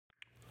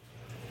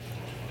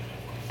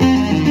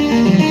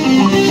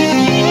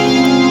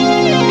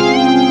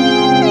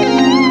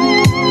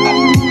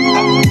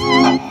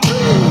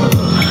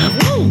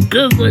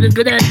morning,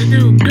 good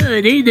afternoon,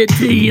 good evening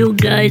to you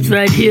guys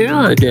right here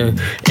on the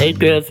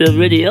Anchor FM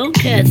Radio,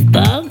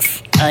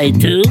 Castbox,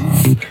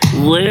 iTunes,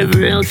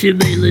 wherever else you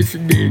may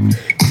listen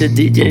to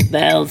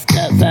djMyles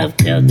Top 5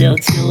 Countdown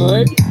Show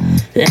on.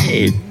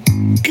 Hey,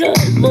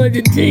 good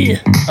morning to you,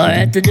 or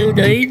afternoon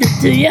or evening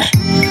to you.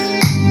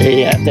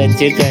 Hey, I thought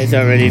you guys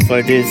are ready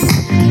for this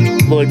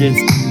morning's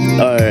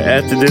or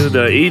afternoon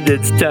or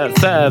evening's Top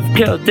 5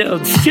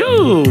 Countdown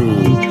Show.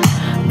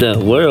 The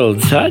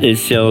world's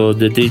hottest show on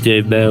the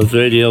djMyles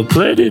Radio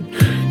planet.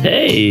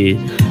 Hey,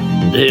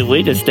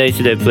 we the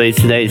station that plays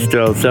today's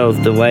strong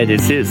songs, the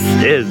whitest hits,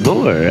 and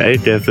more.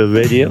 Ain't that for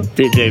radio?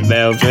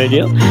 djMyles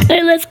Radio.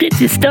 Hey, let's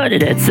get you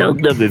started at song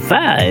number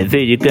 5.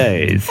 Here you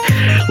guys,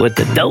 with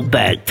the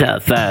Throwback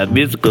Top 5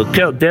 Musical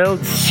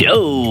Countdown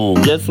Show.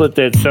 Guess what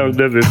that song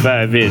number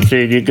 5 is?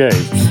 Here you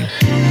guys,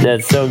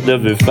 that song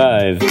number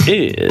 5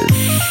 is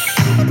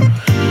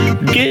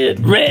Get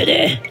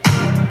Ready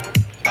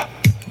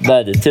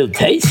by the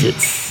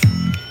Temptations.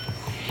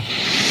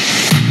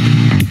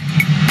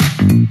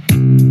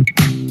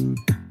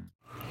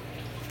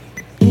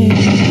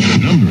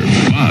 Number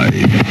 5.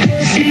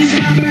 This is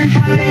number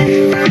 5.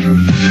 Number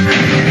 5.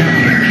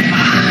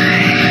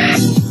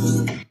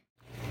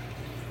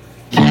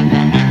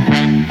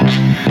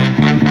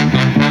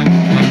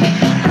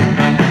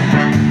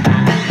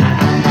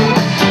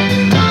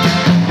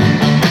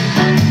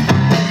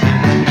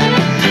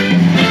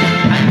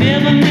 I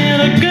never met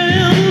a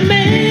girl who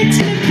makes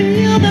me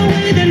feel the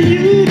way that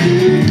you do.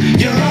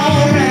 You're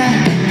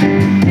alright.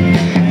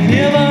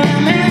 Whenever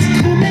I'm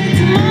asked who makes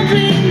my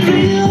dream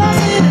real, I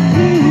say that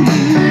you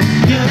do.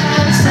 You're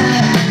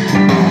outside.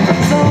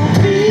 So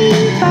be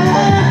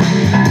fine.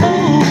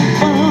 Oh,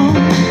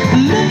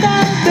 look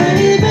out,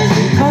 baby,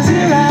 'cause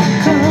here I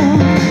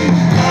come.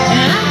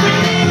 And I'm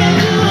bringing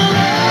you a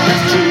love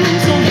that's true.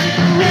 So get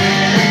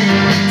ready.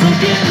 So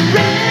get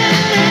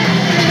ready.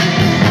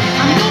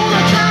 I'm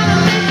gonna try to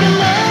make you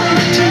love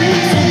me too.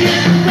 So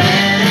get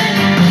ready.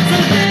 So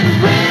get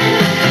ready.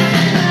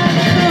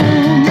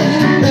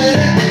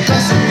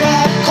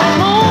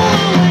 Come on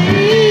away.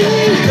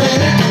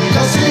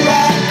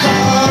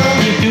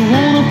 If you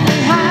wanna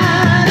play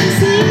hide and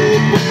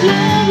seek with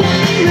love, let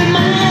me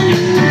remind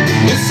you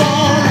it's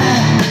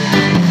alright.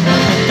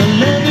 The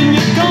loving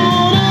you're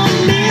gonna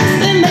miss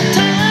and the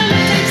time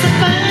it takes to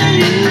find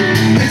you,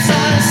 it's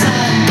out of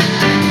sight.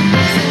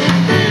 So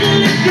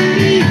fiddly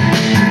dee,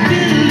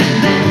 fiddly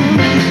dum,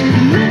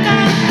 look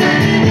out,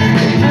 baby,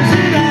 'cause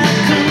here I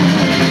come.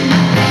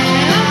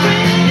 And I'm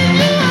bringing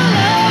you a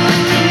love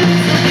too.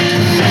 So get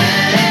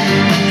ready,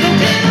 so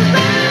get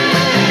ready.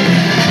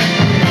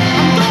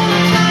 I'm gonna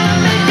try to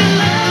make you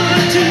love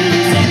me too.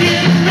 So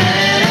get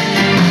ready,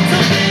 so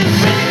get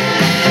ready.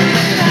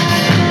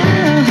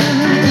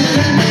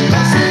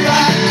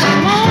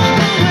 Come on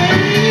away.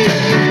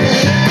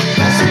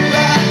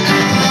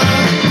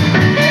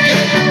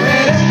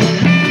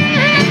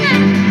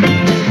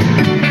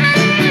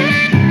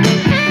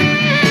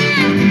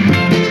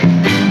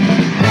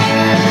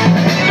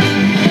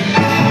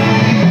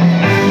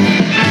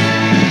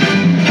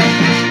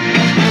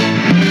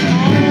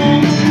 All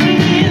my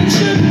friends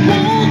should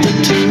want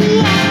you to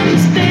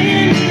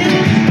understand it.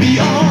 Be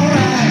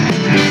alright.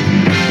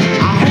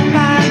 I hope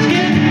I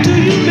get to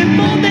you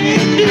before they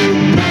do.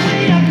 The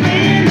way I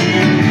planned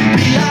it.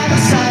 Be out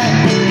of sight.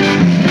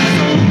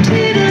 So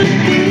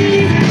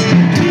tweedledee,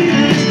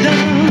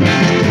 tweedledum.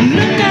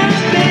 Look out,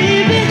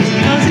 baby,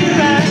 'cause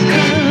here I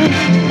come.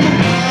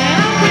 And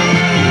I'm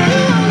bringing you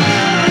a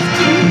love that's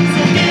true.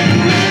 So get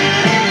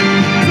ready,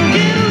 so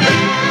get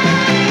ready.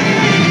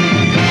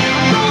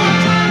 I'm gonna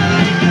try to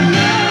make you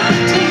love me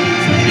too.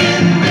 So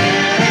get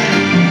ready,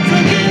 so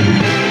get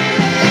ready.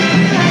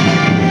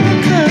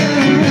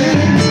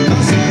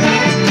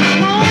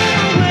 Come on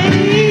away.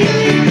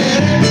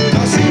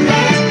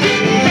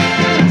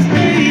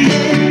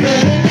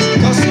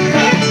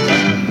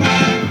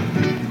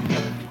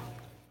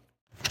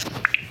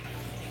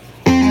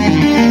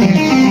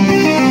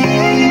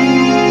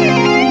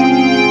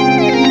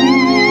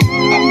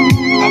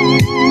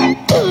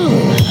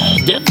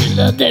 Definitely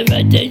love that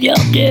right there, y'all.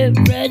 Get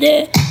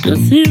ready,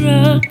 'cause here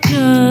I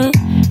come.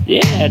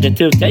 Yeah, the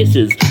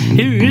Temptations.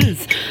 Here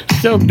is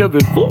song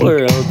number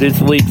 4 on this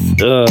week's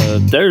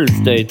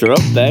Thursday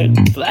Throwback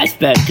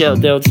Flashback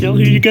Countdown Show.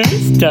 Here you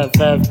guys, Top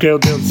 5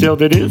 Countdown Show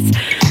that is.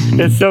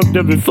 And song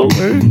number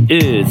 4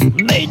 is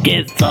Make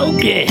It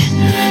Funky,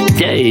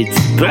 James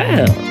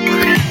Brown.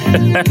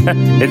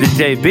 And the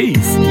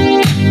JBs.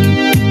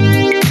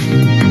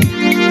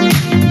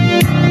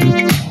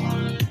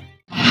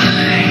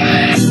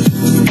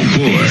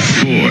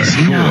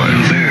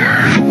 Number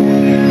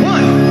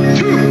 1,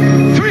 2,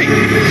 3,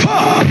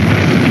 4.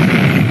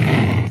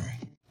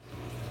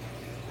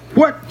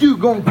 What you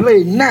gonna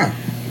play now?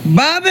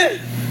 Bobby,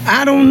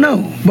 I don't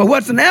know, but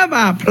whatsoever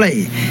I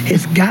play,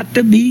 it's got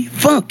to be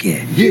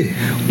funky. Yeah.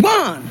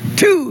 1,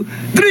 2,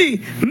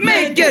 3,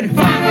 make it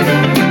funky.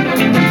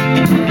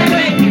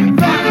 Make it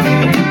funky.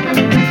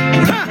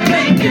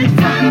 Make it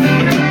funky.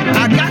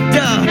 I got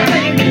to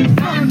Make it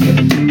funky.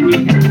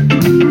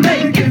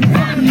 Make it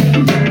funky.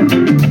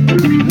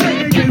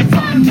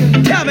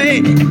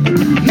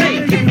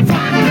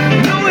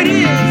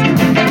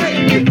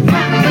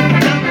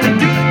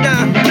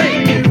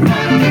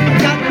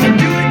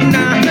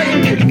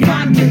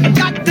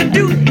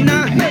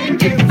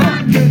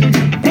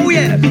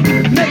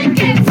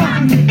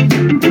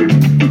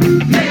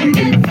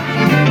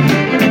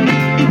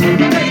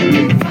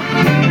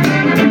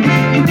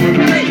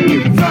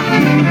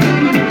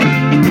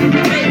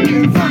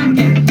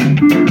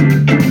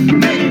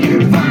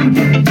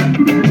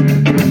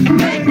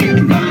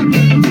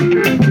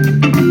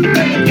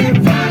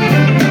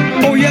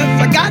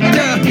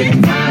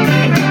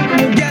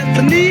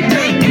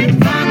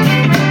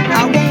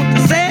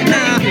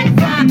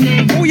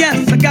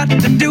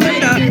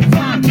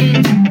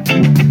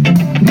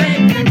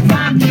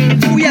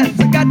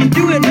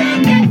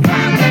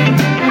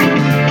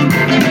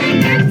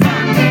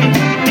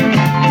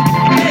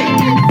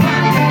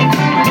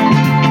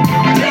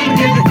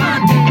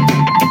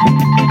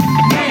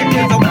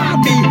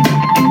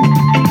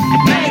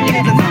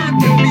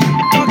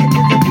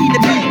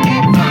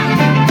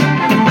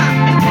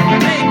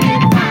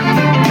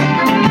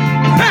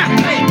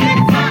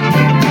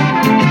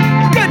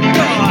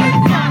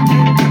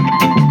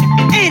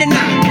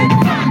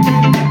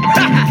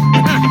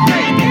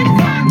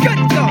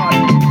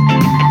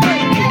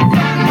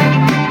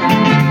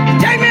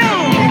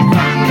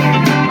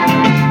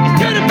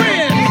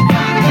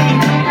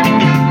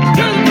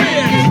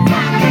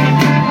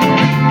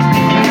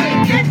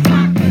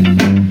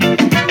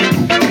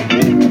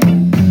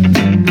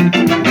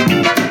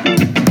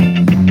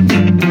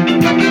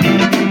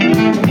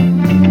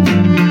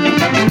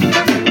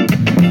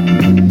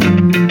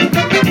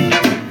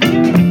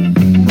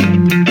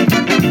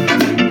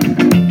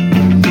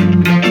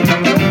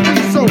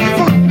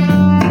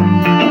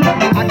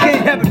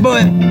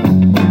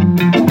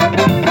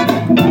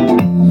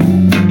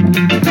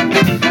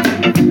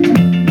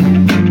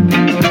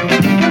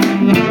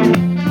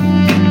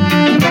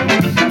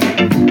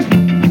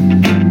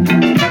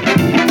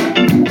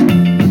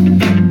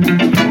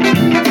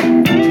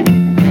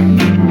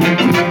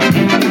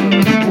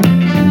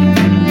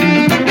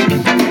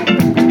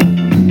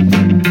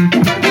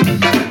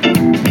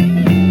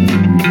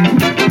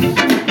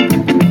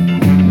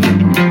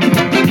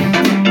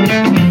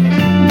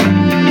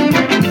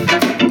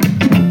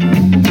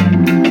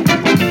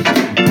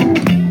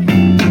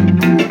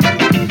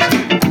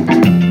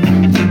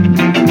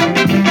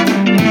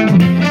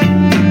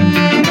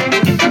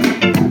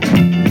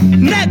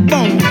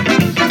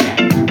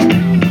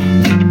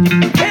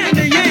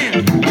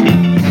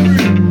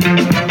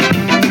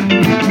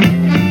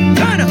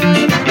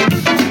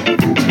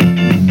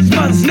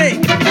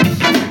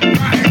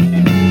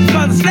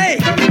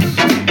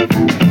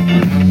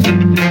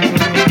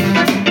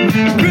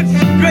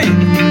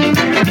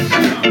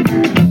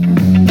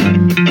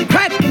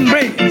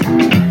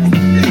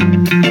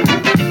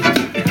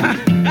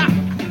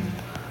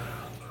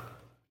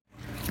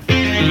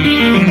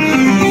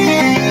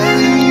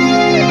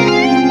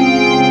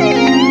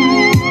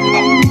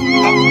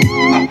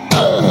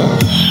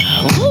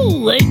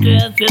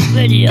 Anchor FM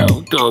Radio,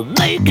 gonna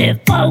make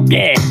it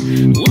funky.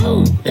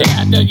 Woo! Hey,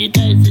 I know you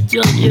guys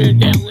enjoyed hearing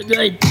that one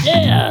right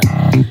there.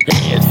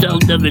 Hey, here's song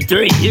number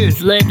 3.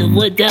 Here's Land of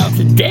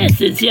 1,000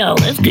 Dances, y'all.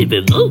 Let's keep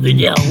it moving,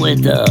 y'all,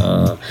 with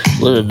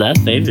one of my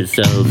favorite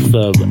songs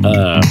from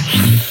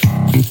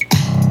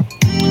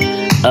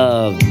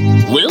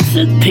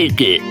Wilson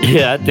Pickett.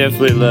 Yeah, I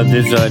definitely love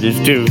this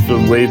artist too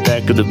from way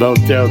back in the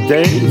Motown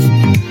days.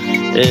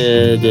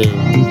 And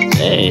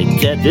hey,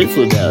 check this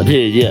one out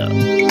here, yeah.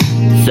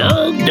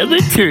 Song number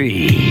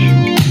 3.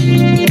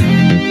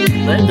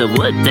 Land of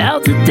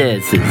 1,000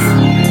 Dances.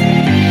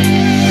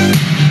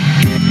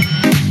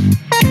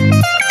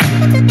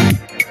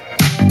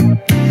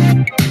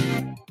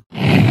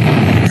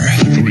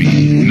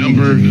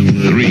 Number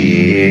 3.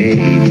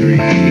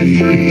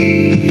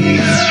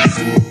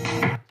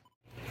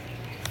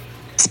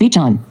 Speech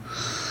on.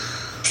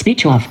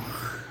 Speech off.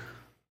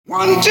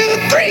 1, 2,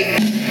 3.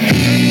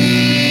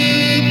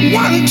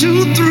 1,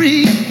 2,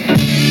 3.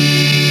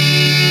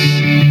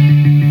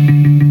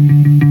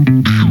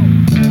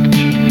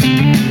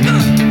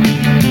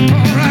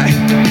 All right.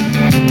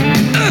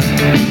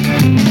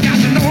 Got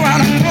to know how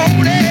to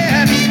hold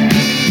it.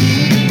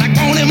 Like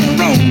on him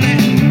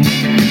rolling.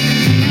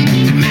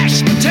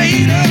 Mashed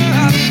potato.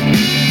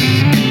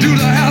 Do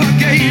the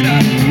alligator.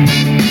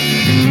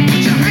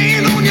 Put your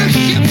hand on your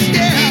hips,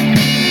 yeah.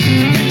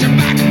 Get your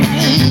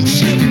backbone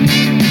slip.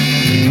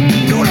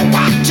 Do the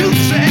 1, 2,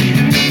 say.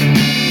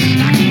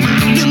 Like my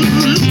little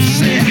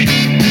Lucy.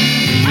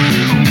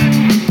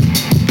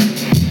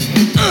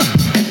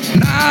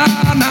 Na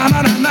na na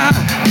na na.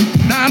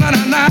 Na na na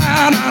na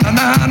na na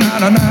na na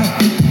na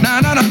na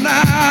na na na.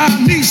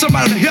 Need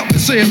somebody to help me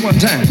say it one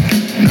time.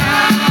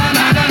 Na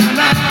na na na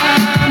na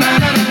na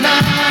na na na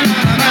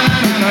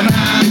na na.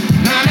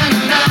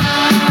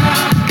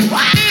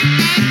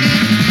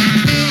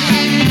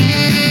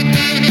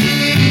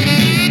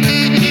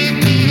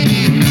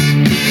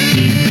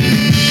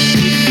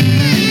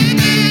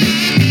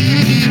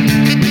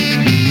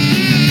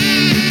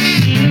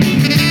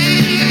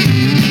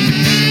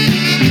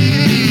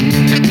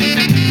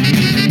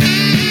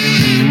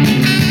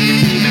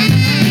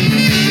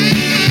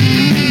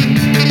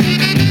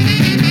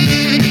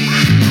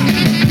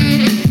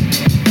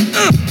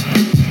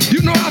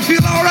 You know I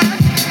feel all right.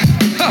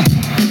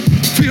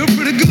 Feel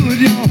pretty good,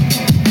 y'all.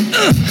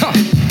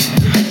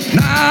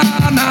 Na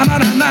na na na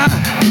na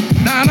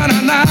na na na na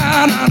na na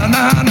na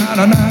na na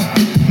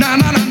na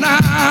na na na.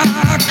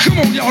 Come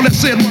on, y'all, let's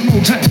say it one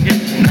more time.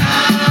 Na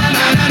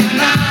na na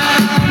na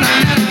na na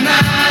na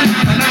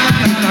na na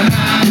na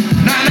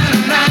na na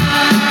na.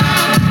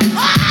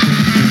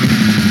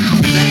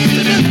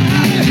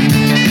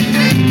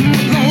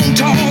 Long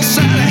tall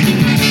Sally,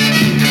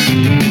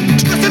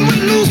 twisting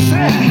with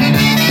Lucy,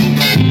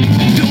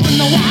 doing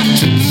the 1,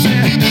 2,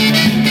 say.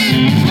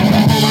 Roll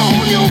over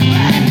on your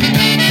back.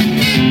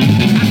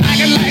 I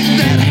like it like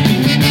that.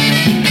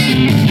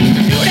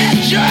 Do that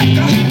jerk.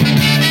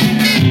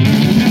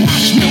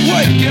 Watch me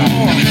work,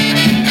 y'all.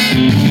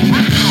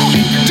 I'll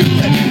do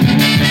it.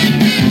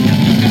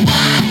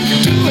 I'll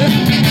do it.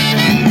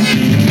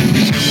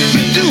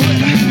 Do it.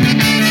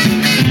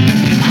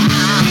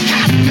 I'll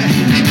have me.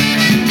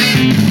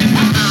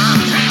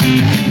 I'll have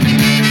me.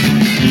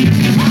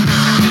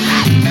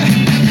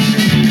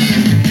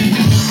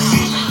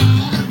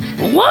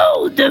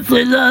 Whoa,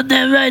 definitely love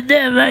that right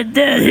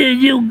there. Here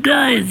you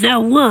guys,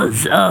 that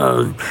was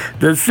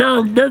the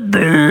song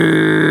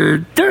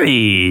number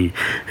 3.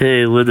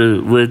 Hey, with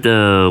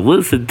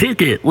Wilson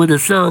Pickett with a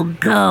song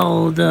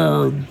called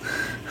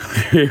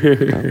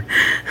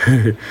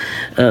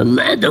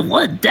Land of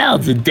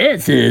 1,000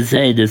 Dances.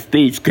 Hey, the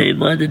speech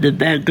came on in the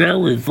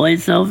background with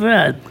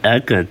voiceover. I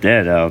cut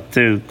that out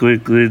too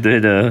quickly.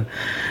 Then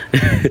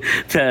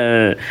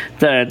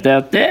turned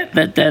out that,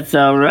 but that's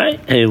all right.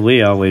 Hey,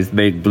 we always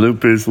make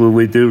bloopers when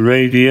we do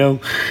radio.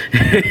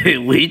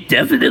 We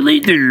definitely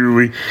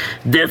do.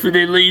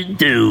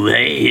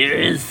 Hey, here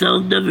is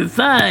song number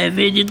 5,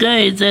 and you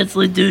guys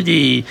actually do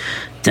the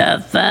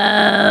top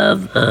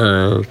 5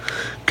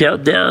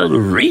 countdown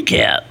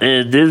recap.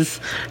 And this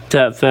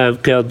top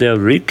 5 countdown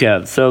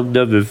recap, song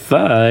number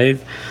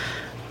 5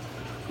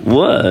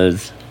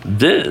 was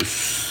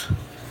this.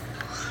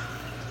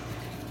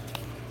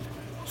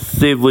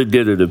 See if we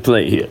get her to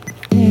play here.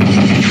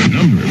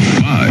 Number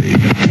 5.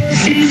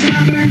 This is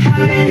number 5.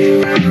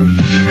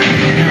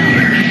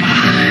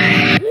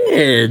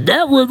 And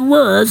that one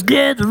was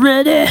Get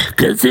Ready,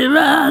 'cause here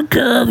I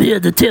come. Here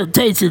the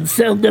Temptation,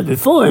 song number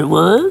 4 it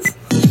was.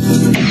 4.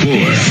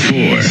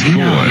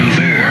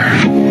 There.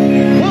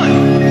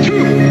 1,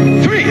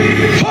 2, 3,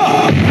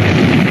 4.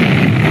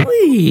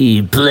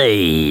 We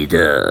played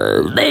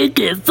Make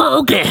It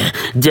Funky.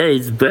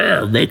 James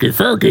Brown, Make It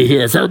Funky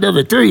here. Song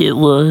number 3 it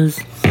was.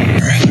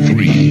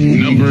 3.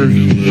 Number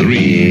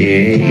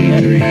 3.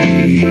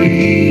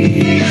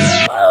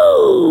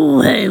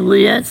 Oh, hey,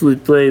 we actually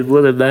played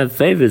one of my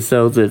favorite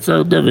songs at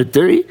song number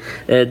 3,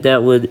 and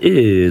that one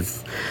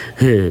is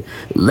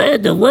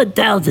Land of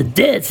 1,000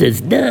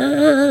 Dances.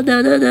 Na,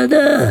 na, na, na,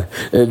 na.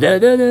 Na,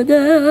 na, na, na,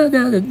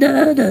 na, na,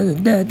 na, na,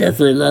 na.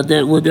 Definitely love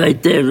that one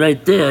right there,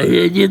 right there.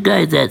 And you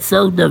guys at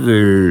song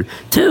number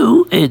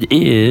 2, it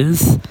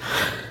is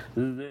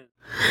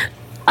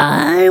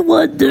I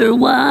Wonder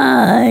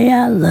Why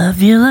I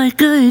Love You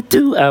Like I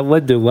Do. I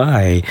Wonder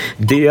Why.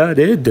 Dion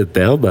and the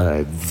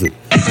Bellmans.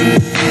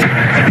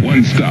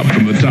 One stop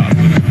from the top.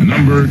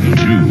 Number 2.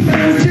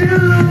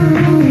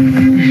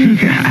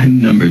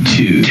 Number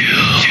 2.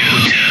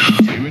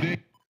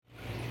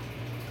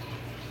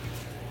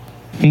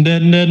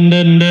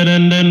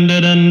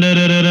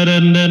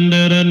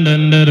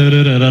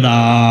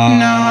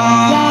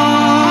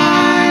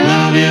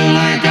 Love you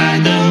like I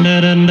do.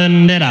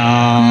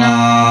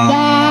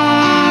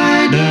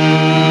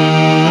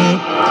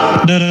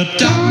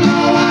 Don't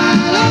know why I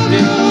love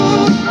you.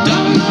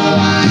 Don't know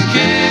why I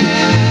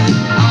care.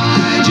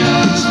 I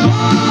just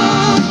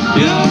want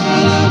your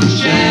love to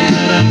share.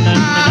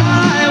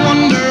 I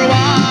wonder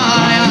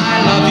why I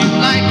love you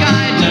like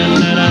I do.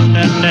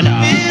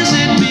 Is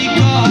it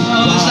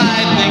because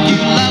I think you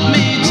love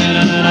me too?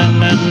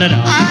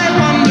 I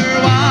wonder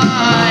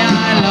why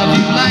I love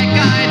you like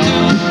I do,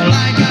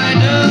 like I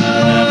do.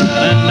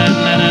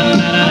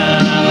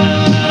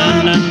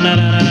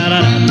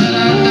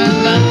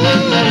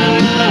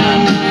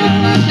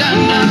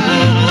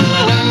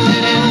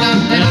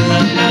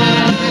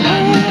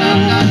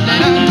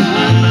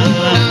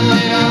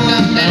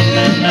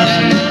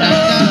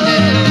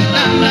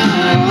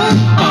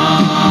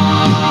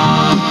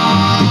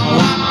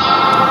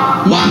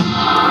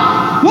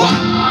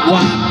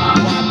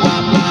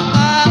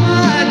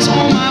 I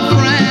told my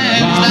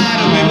friends that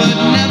we would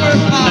never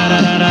part.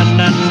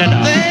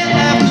 They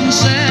often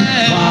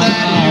said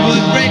that you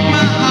would break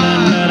my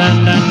heart.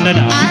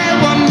 I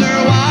wonder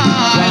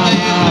why they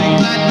think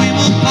that we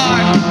will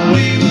part.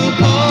 We will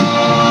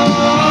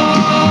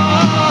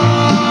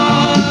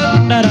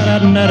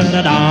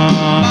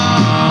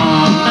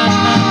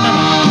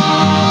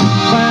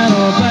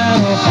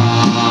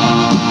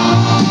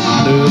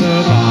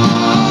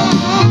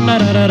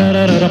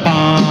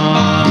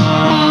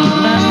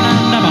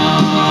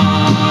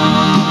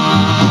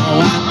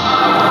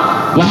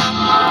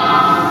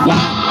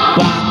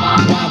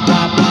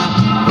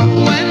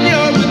When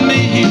you're with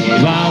me,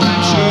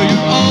 I'm sure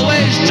you're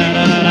always true.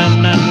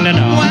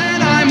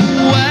 When I'm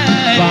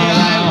away,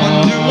 I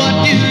wonder what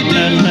you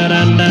do.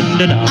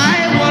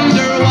 I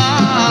wonder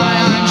why,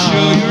 I'm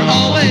sure you're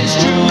always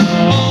true,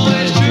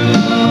 always true.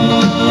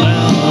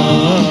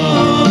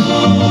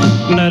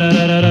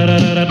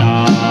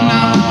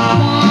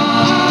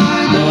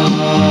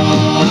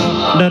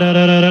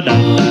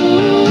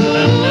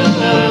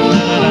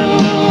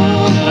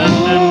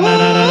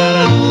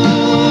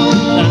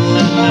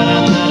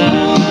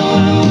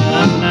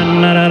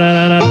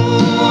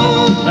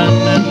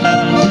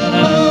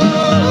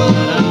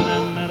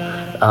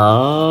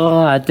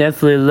 Oh, I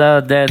definitely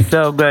love that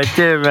song right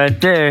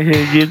there,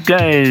 Here you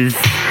guys.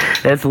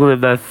 That's one of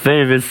my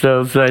favorite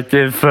songs right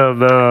there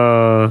from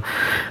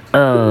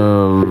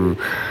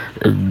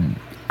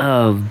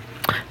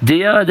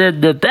Dion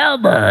and the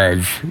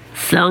Bellmans.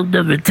 Song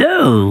number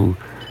 2.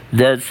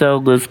 That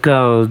song was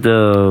called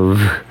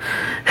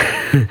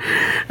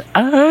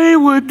I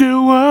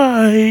wonder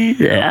why.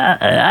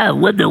 I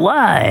wonder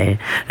why.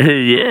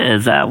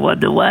 Yes, I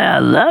wonder why I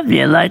love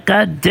you like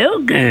I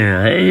do,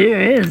 girl. Here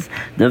is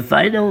the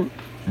final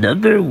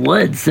number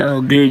 1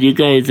 song, dude. You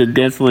guys, and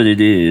guess what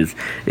it is?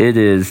 It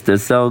is the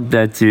song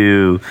that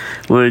you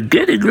were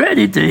getting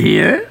ready to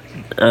hear.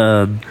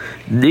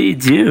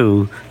 Need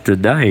You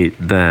Tonight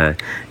by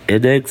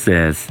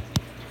NXS.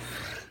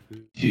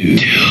 Here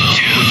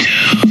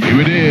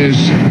it is.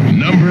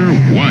 Number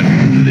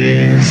 1.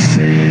 This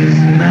is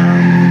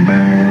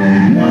number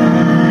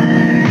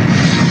 1.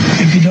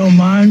 If you don't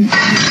mind,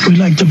 we'd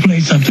like to play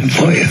something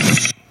for you.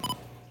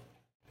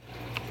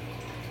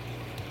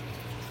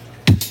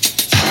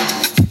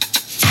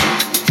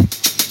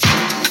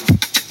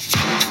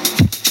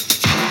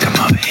 Come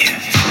over here.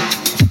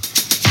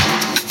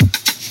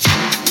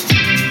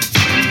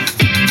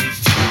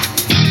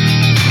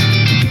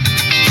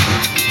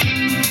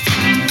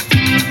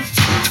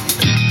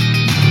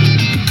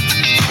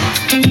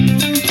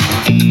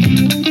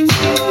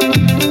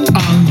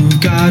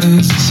 God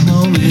is this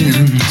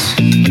moment.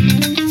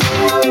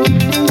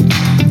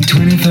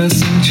 21st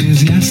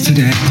century's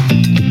yesterday.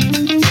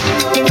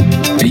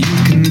 You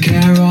can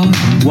care all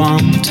you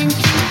want.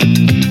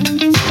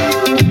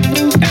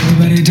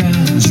 Everybody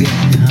does,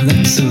 yeah,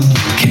 that's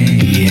okay,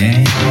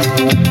 yeah.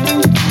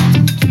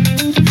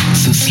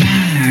 So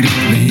slide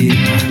over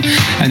here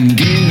and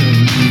give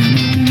me a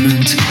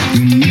moment.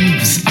 Your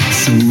moves are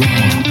so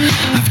raw.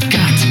 I've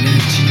got to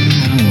let you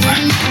know.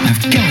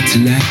 I've got to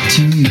let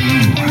you know.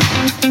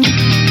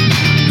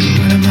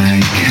 One of my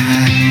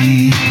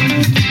kind.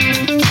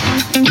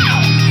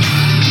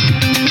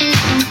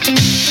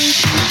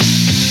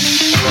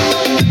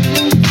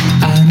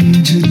 I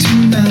need you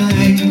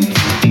tonight.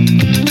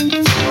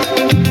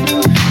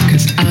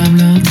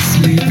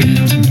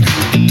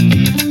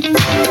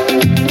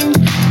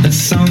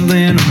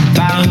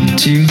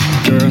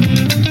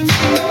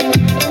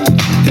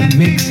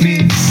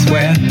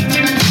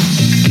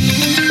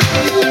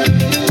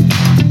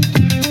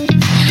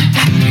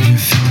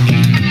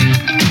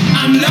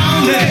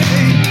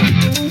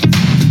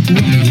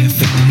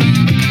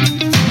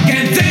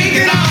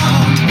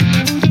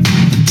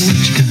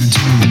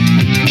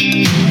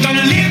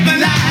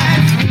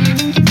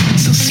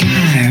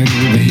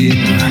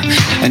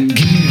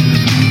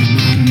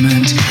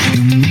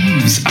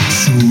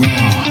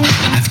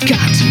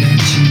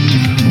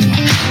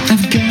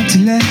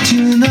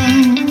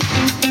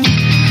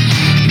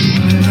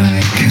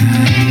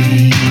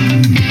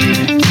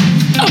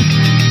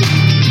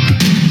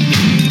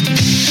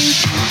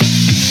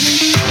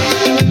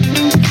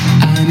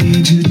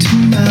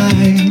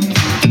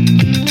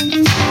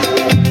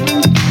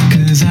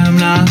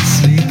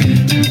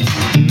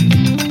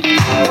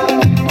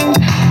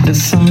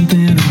 There's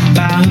something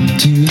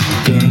about you,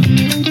 girl,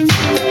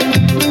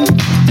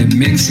 that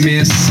makes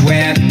me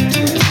sweat.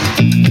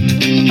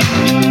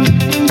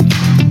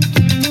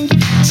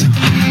 So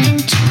how do you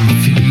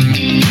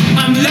feel?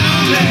 I'm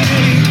lonely.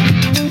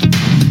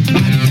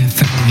 What do you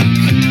think?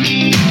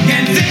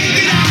 Can't think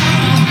it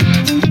all.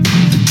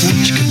 What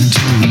you gonna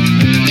do?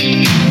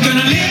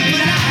 Gonna live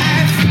my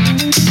life.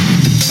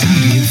 How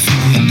do you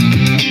feel?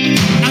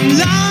 I'm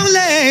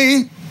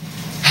lonely.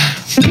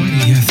 What do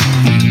you think?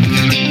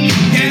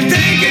 Can't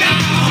think it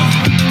all.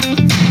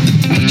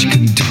 What you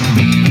gonna do?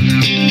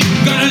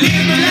 Gonna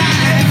live my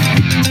life.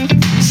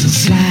 So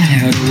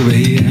slide over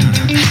here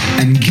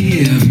and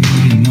give me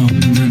a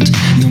moment.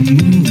 Your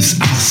moves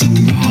are so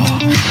raw.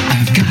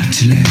 I've got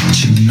to let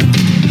you know.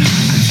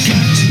 I've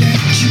got to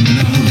let you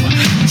know.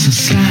 So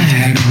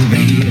slide over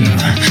here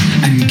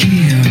and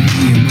give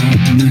me a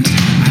moment.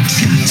 I've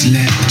got to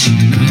let you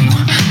know.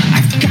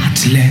 I've got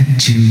to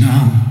let you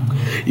know.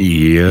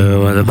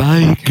 You are the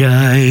bike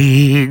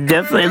guy.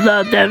 Definitely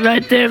love that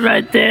right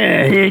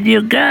there. And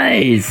you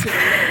guys,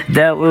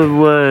 that one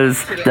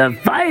was the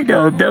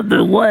final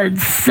 #1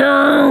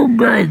 song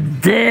right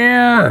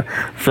there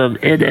from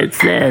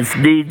NXS,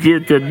 Need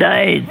You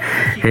Tonight.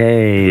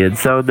 Hey, and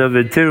song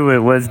 #2, it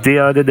was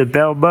Dion and the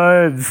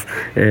Bellmans.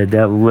 And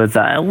that was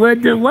I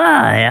Wonder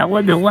Why. I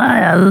Wonder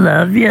Why I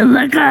Love You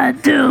Like I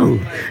Do.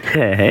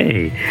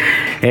 Hey.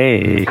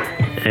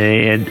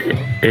 And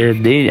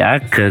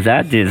cause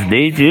I just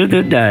need you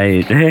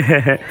tonight.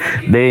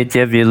 Made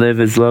if you live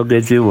as long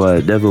as you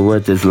want.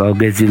 #1 as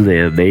long as you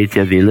live. Made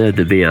if you live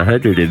to be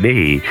 100 of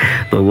me.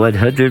 But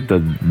 100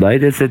 but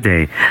minus a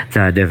day.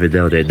 So I never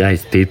know that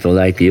nice people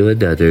like you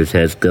and others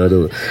has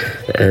gone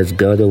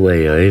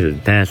away or even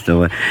passed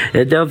away.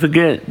 And don't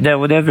forget that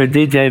whenever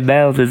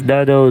djMyles is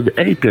not on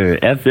Anchor,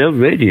 FM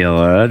radio,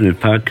 or other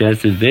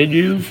podcasting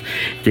venues,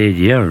 then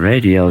your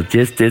radio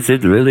just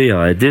isn't really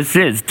on. This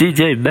is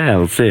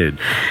djMyles saying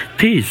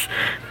peace,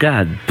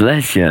 God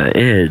bless you,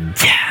 and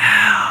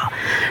ciao.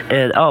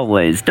 And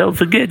always, don't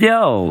forget,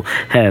 y'all,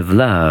 have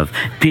love,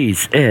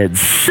 peace, and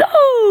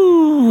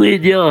soul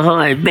in your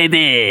heart,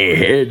 baby.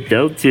 And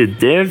don't you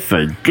dare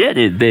forget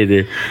it,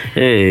 baby.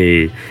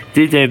 Hey,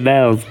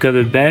 djMyles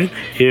coming back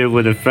here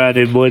with a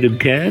Friday morning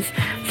cast.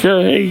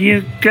 So, hey,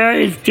 you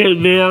guys check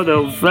me out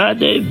on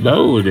Friday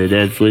morning.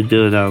 That's what we're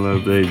doing all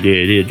over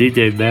again here.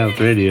 djMyles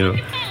Radio.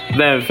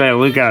 Matter of fact,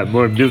 we got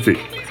more music.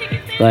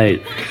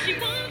 Like,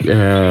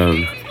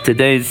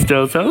 today's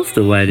show's host,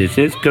 the Whitest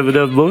is coming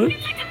up more.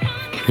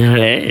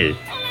 Hey,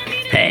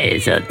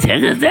 so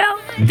check us out.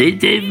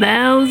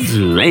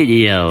 djMyles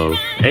Radio,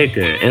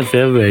 Anchor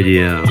FM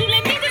Radio,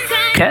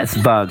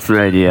 Castbox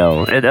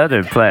Radio, and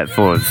other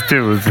platforms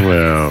too as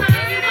well.